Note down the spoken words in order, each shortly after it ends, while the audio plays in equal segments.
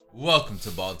Welcome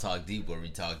to Ball Talk Deep, where we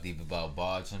talk deep about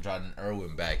ball. I'm Jordan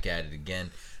Irwin back at it again.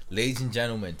 Ladies and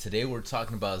gentlemen, today we're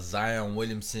talking about Zion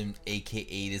Williamson,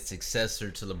 aka the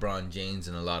successor to LeBron James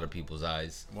in a lot of people's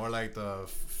eyes. More like the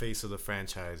face of the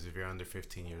franchise if you're under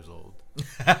 15 years old.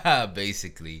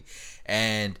 Basically.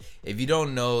 And if you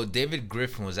don't know, David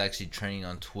Griffin was actually trending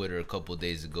on Twitter a couple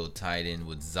days ago, tied in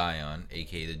with Zion,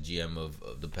 aka the GM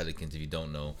of the Pelicans, if you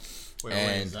don't know.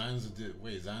 Zion's the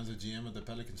GM of the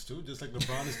Pelicans too? Just like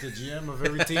LeBron is the GM of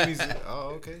every team he's...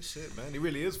 Oh, okay, shit, man. He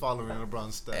really is following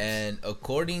LeBron's steps. And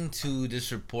according to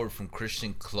this report from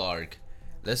Christian Clark,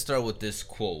 let's start with this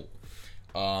quote.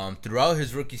 Throughout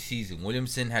his rookie season,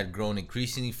 Williamson had grown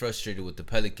increasingly frustrated with the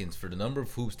Pelicans for the number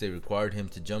of hoops they required him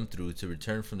to jump through to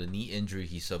return from the knee injury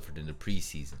he suffered in the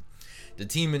preseason. The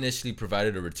team initially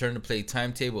provided a return-to-play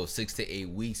timetable of 6 to 8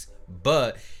 weeks,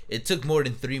 but it took more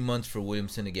than 3 months for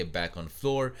Williamson to get back on the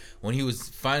floor. When he was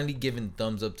finally given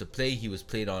thumbs up to play, he was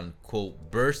played on, quote,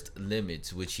 burst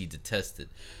limits, which he detested.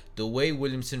 The way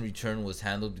Williamson returned was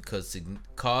handled because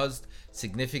caused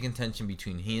significant tension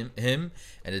between him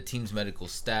and the team's medical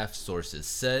staff, sources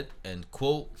said, end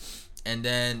quote. And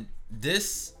then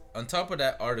this, on top of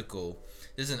that article,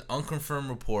 this is an unconfirmed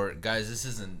report. Guys, this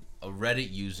isn't a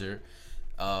Reddit user.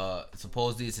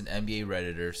 Supposedly it's an NBA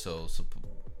Redditor, so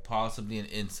possibly an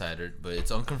insider, but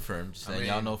it's unconfirmed. Just letting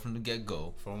y'all know from the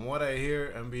get-go. From what I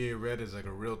hear, NBA Reddit is like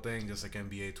a real thing, just like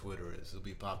NBA Twitter is. It'll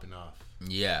be popping off.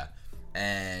 Yeah.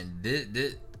 And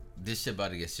this shit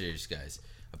about to get serious, guys.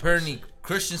 Apparently,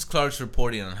 Christian Clark's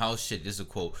reporting on how shit, this is a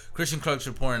quote, Christian Clark's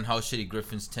reporting on how shitty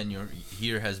Griffin's tenure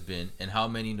here has been and how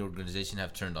many in the organization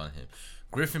have turned on him.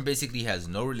 Griffin basically has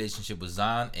no relationship with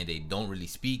Zion and they don't really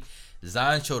speak.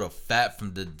 Zion showed up fat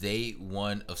from the day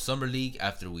one of Summer League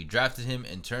after we drafted him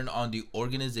and turned on the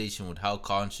organization with how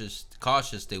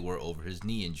cautious they were over his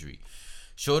knee injury.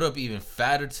 Showed up even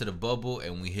fatter to the bubble,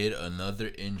 and we hid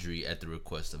another injury at the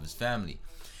request of his family.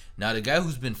 Now, the guy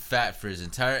who's been fat for his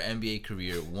entire NBA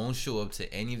career won't show up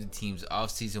to any of the team's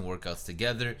off-season workouts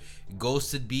together,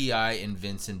 ghosted B.I. and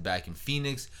Vincent back in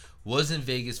Phoenix, was in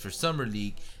Vegas for Summer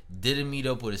League, didn't meet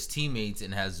up with his teammates,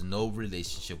 and has no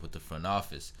relationship with the front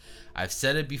office. I've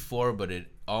said it before, but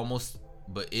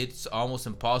it's almost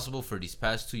impossible for these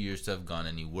past 2 years to have gone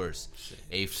any worse.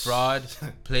 A fraud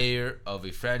player of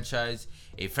a franchise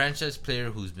player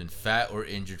who's been fat or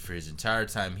injured for his entire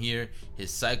time here,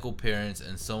 his psycho parents,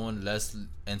 and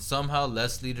somehow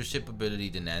less leadership ability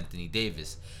than Anthony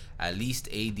Davis. At least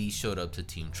AD showed up to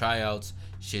team tryouts.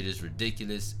 Shit is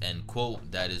ridiculous. End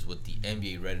quote. That is what the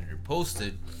NBA Redditor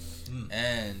posted.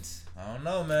 And I don't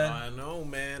know, man. I know,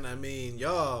 man. I mean,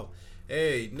 y'all.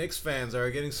 Hey, Knicks fans are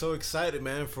getting so excited,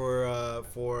 man, for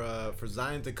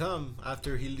Zion to come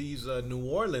after he leaves New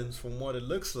Orleans. From what it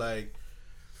looks like,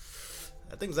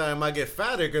 I think Zion might get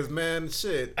fatter because, man,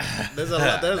 shit. There's a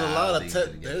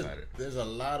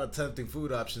lot of tempting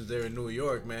food options there in New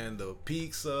York, man. The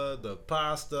pizza, the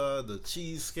pasta, the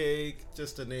cheesecake,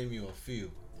 just to name you a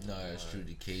few. No, that's true.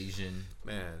 The Cajun,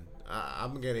 man.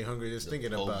 I'm getting hungry just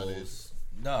thinking about it.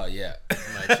 No, yeah.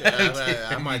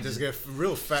 I might just get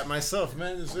real fat myself,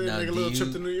 man. Just make a little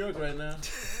trip to New York right now.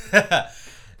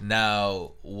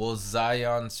 Now, will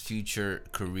Zion's future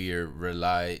career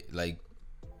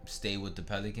stay with the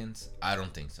Pelicans? I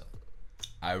don't think so.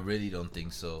 I really don't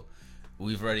think so.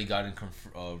 We've already gotten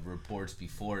reports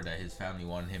before that his family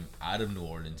wanted him out of New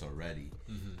Orleans already.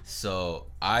 Mm-hmm. So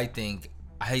I think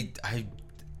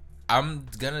I'm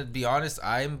gonna be honest.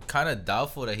 I'm kind of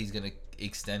doubtful that he's gonna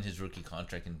extend his rookie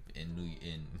contract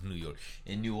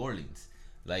in New Orleans.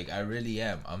 Like, I really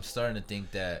am. I'm starting to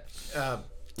think that,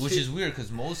 which is weird because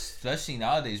most, especially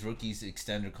nowadays, rookies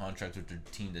extend their contract with the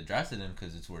team that drafted them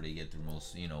because it's where they get their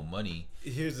most, money.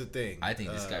 Here's the thing. I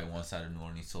think this guy wants out of New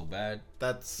Orleans so bad.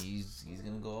 He's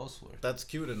gonna go elsewhere. That's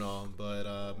cute and all,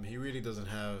 but he really doesn't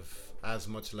have as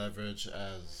much leverage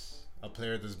as a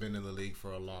player that's been in the league for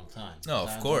a long time. No,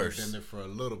 of course. Been there for a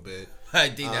little bit. I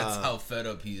think that's how fed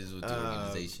up he is with the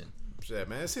organization. Yeah,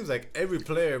 man. It seems like every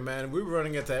player, man, we're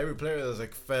running into every player that's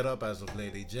like fed up as of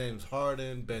lately. James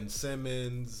Harden, Ben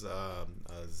Simmons,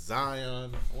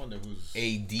 Zion. I wonder who's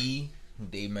AD. Who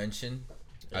they mentioned.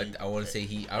 I want to say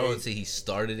he. I don't want to say he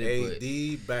started it.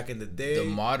 AD back in the day. The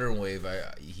modern wave.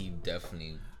 He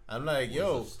definitely. I'm like,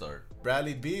 yo,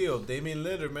 Bradley Beal, Damian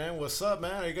Lillard, man, what's up,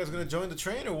 man? Are you guys gonna join the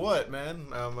train or what, man?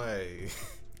 I'm like,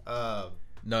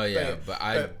 no, yeah,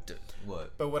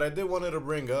 what? But what I did wanted to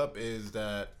bring up is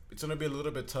that it's gonna be a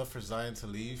little bit tough for Zion to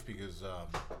leave because,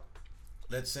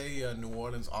 let's say New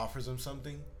Orleans offers him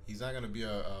something, he's not gonna be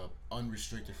a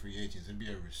unrestricted free agent. He's gonna be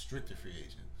a restricted free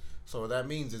agent. So what that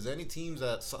means is any teams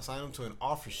that sign him to an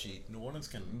offer sheet, New Orleans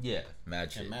can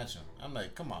match can it. match him. I'm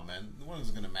like, come on, man, New Orleans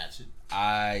is gonna match it.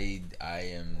 I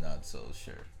am not so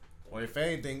sure. Or if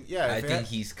anything, I think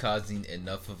he's causing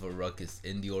enough of a ruckus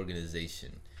in the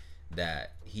organization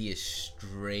that he is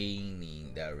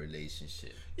straining that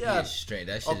relationship. Yeah, he is strained.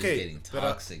 That shit is getting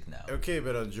toxic now. Okay,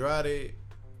 but Andrade,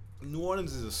 New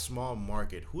Orleans is a small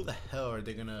market. Who the hell are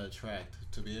they gonna attract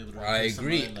to be able to? I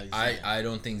agree. Like I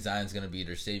don't think Zion's gonna be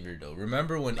their savior though.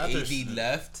 Remember when AD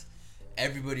left?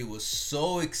 Everybody was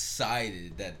so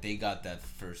excited that they got that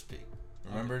first pick.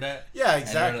 Remember that? Yeah,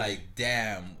 exactly. And they're like,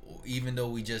 damn, even though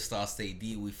we just lost AD,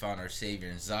 we found our savior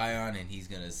in Zion, and he's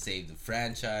going to save the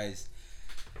franchise.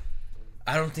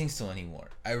 I don't think so anymore.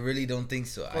 I really don't think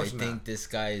so. I think this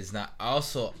guy is not.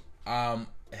 Also,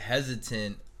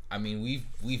 hesitant. I mean,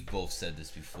 we've both said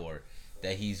this before,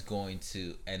 that he's going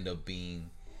to end up being,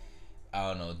 I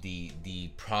don't know, the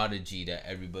prodigy that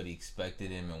everybody expected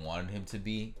him and wanted him to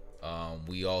be.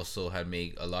 We also had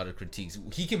made a lot of critiques.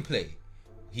 He can play.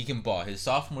 He can ball. His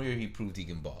sophomore year, he proved he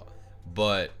can ball.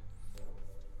 But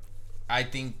I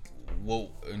think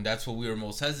and that's what we were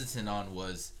most hesitant on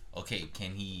was, okay,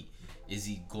 is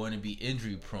he going to be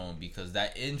injury prone? Because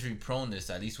that injury proneness,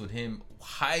 at least with him,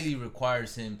 highly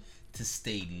requires him to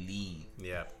stay lean.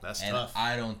 Yeah, that's tough. And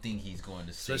I don't think he's going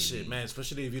to stay lean. Man,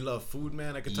 especially if you love food,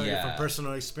 man. I can tell you from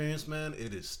personal experience, man,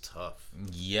 it is tough.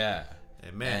 Yeah.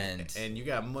 And man, and you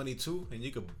got money too, and you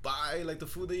could buy like the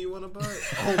food that you want to buy.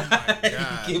 Oh my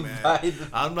god, man!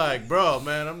 I'm like, bro,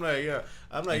 man. I'm like,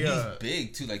 he's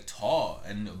big too, like tall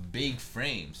and a big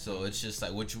frame. So it's just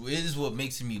like, which is what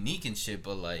makes him unique and shit.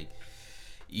 But like,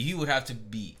 he would have to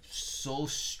be so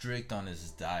strict on his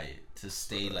diet to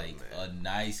stay like a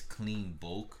nice clean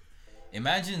bulk.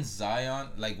 Imagine Zion,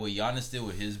 like what Giannis did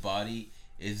with his body.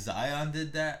 If Zion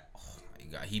did that, oh my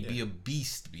god, he'd be a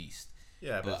beast.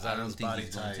 Yeah, but I don't think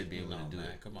he's going to be able to do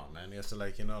it. Come on, man. He has to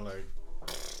I don't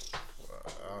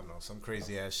know, some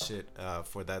crazy ass shit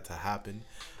for that to happen.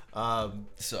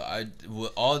 So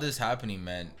with all this happening,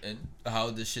 man, and how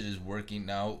this shit is working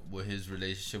now with his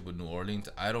relationship with New Orleans,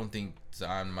 I don't think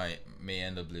Zion may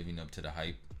end up living up to the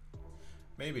hype.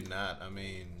 Maybe not. I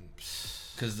mean,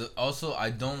 because also I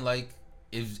don't like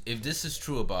if this is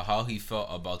true about how he felt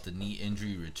about the knee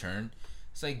injury return.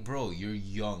 It's like, bro, you're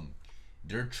young.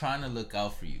 They're trying to look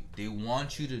out for you. They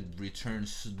want you to return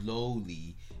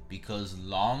slowly because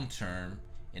long term,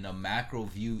 in a macro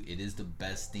view, it is the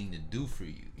best thing to do for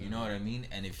you. You know what I mean?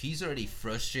 And if he's already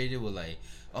frustrated with like,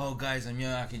 oh guys, I'm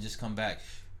young, I can just come back.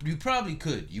 You probably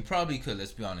could.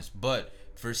 Let's be honest. But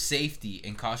for safety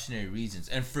and cautionary reasons,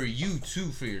 and for you too,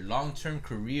 for your long term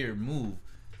career move,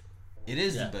 it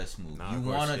is the best move. You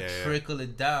want to trickle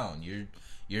it down.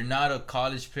 You're not a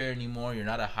college player anymore. You're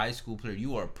not a high school player.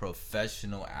 You are a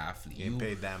professional athlete. You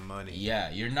paid that money. Yeah,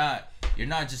 you're not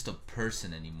just a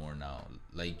person anymore now.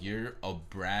 Like, you're a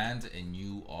brand and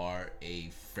you are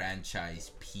a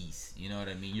franchise piece. You know what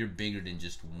I mean? You're bigger than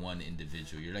just one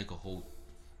individual. You're like a whole,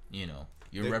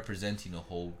 you're representing a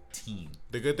whole team.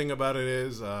 The good thing about it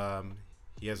is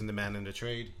he hasn't demanded a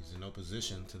trade. He's in no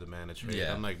position to demand a trade.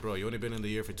 Yeah. I'm like, bro, you only been in the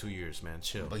year for 2 years, man.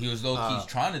 Chill. But he was low-key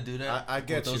trying to do that. I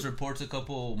get those reports a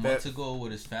couple months ago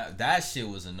with his family. That shit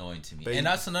was annoying to me. And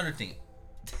that's another thing.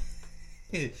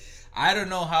 I don't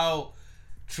know how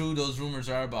true those rumors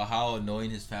are about how annoying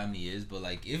his family is, but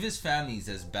like, if his family is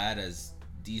as bad as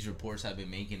these reports have been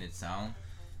making it sound,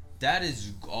 that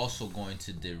is also going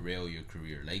to derail your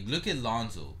career. Like, look at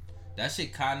Lonzo. That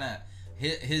shit kind of...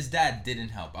 His dad didn't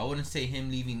help. I wouldn't say him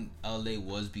leaving LA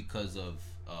was because of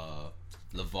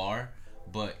LeVar,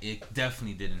 but it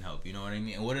definitely didn't help. You know what I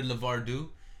mean? And what did LeVar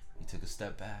do? He took a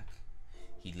step back.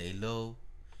 He lay low.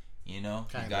 He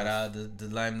got out of the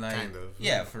limelight. Kind of.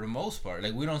 Yeah, for the most part.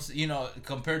 Like, we don't,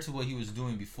 compared to what he was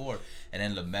doing before. And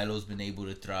then LaMelo's been able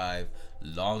to thrive.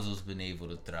 Lonzo's been able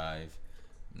to thrive.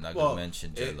 I'm not gonna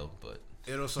mention Jello, but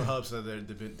it also helps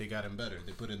that they got him better.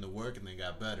 They put in the work and they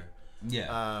got better.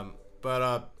 Yeah.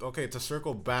 But okay, to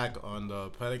circle back on the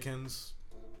Pelicans,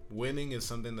 winning is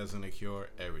something that's gonna cure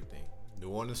everything. New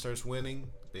Orleans starts winning.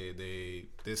 They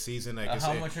this season,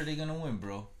 how much are they gonna win,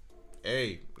 bro?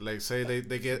 Hey, like say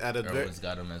they get at a. Everyone's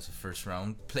got them as a first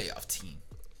round playoff team.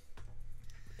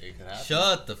 It could happen.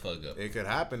 Shut the fuck up. It could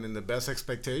happen in the best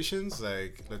expectations.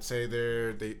 Like, let's say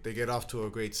they get off to a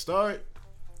great start.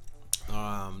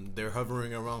 They're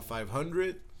hovering around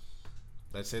 500.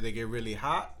 Let's say they get really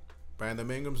hot.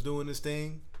 Brandon Ingram's doing his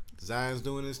thing. Zion's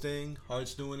doing his thing.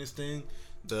 Hart's doing his thing.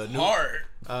 The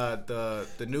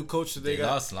new coach that they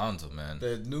got. Lost Lonzo, man.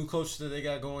 The new coach that they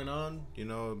got going on.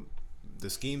 The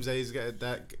schemes that he's got,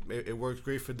 that it works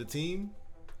great for the team.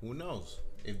 Who knows?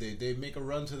 If they make a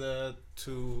run to the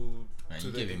to Man, to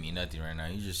you're the giving me nothing right now.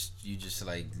 You just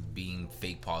like being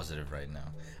fake positive right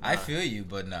now. I feel you,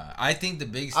 but nah. I think the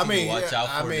biggest thing to watch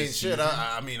out for this season.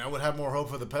 I would have more hope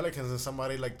for the Pelicans than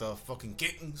somebody like the fucking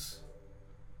Kittens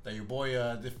that your boy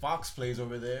the Fox plays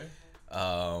over there.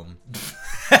 Um,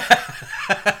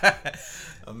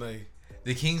 I'm like,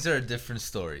 the Kings are a different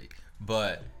story,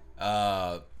 but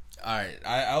all right.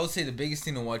 I would say the biggest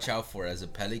thing to watch out for as a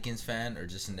Pelicans fan or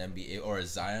just an NBA or a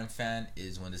Zion fan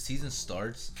is when the season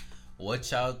starts.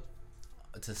 Watch out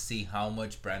to see how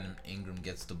much Brandon Ingram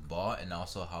gets the ball and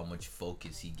also how much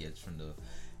focus he gets from the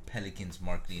Pelicans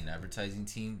marketing and advertising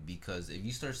team. Because if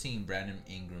you start seeing Brandon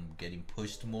Ingram getting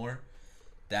pushed more,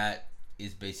 that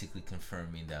is basically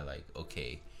confirming that, like,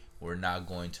 okay, we're not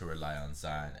going to rely on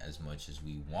Zion as much as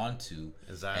we want to.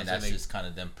 And that's just kind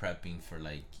of them prepping for,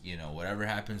 like, you know, whatever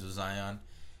happens with Zion,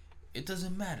 it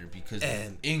doesn't matter because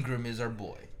Ingram is our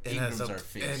boy. Ingram's our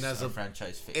face, and as our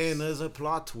franchise face. And as a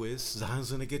plot twist, Zion's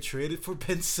going to get traded for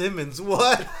Ben Simmons.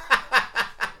 What?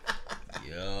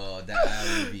 Yo,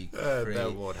 that would be crazy.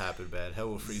 That won't happen, man. Hell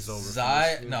will freeze over.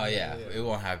 It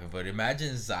won't happen. But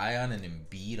imagine Zion and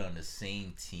Embiid on the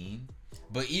same team.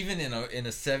 But even in a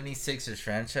 76ers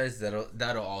franchise,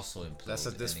 that'll also implode. That's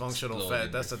a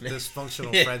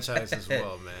dysfunctional franchise as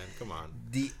well, man. Come on.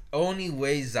 The only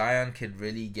way Zion could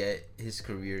really get his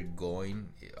career going,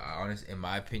 in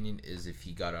my opinion, is if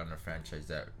he got on a franchise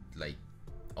that, like,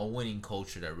 a winning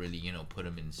culture that really, you know, put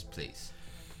him in his place.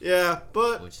 Yeah,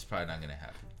 but which is probably not gonna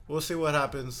happen. We'll see what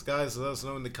happens, guys. Let us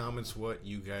know in the comments what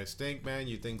you guys think, man.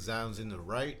 You think Zion's in the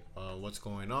right? What's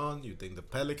going on? You think the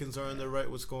Pelicans are in the right?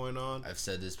 What's going on? I've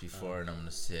said this before, and I'm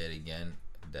gonna say it again,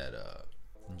 that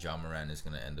John Moran is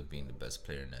gonna end up being the best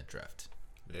player in that draft.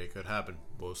 It could happen.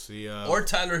 We'll see. Or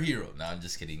Tyler Hero. No, I'm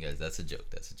just kidding, guys. That's a joke.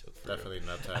 Definitely real.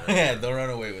 Not Tyler Hero. Don't run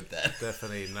away with that.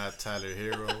 Definitely not Tyler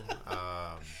Hero.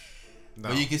 No.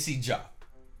 But you can see Ja.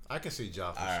 I can see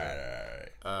Ja for all sure.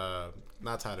 All right.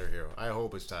 Not Tyler Hero. I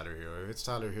hope it's Tyler Hero. If it's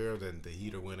Tyler Hero, then the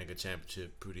Heat are winning a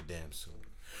championship pretty damn soon.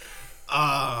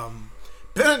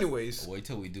 But anyways, wait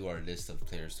till we do our list of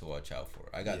players to watch out for.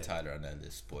 I got Tyler on that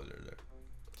list. Spoiler alert.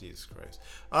 Jesus Christ.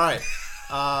 All right.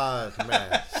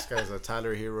 Man, this guy's a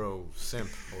Tyler Hero simp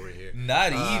over here.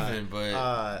 Not even, but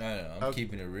I'm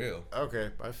keeping it real.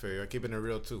 Okay, I feel you. I'm keeping it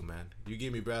real too, man. You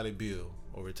give me Bradley Beal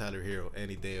over Tyler Hero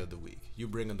any day of the week. You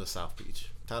bring him to South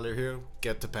Beach. Tyler Hero,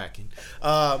 get to packing.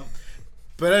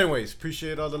 But anyways,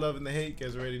 appreciate all the love and the hate. You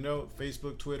guys already know.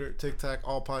 Facebook, Twitter, TikTok,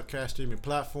 all podcast streaming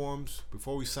platforms.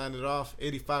 Before we sign it off,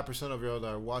 85% of y'all that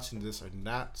are watching this are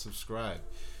not subscribed.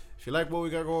 If you like what we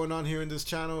got going on here in this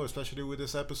channel, especially with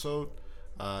this episode,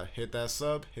 hit that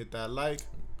sub, hit that like.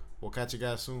 We'll catch you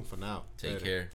guys soon. For now, take care.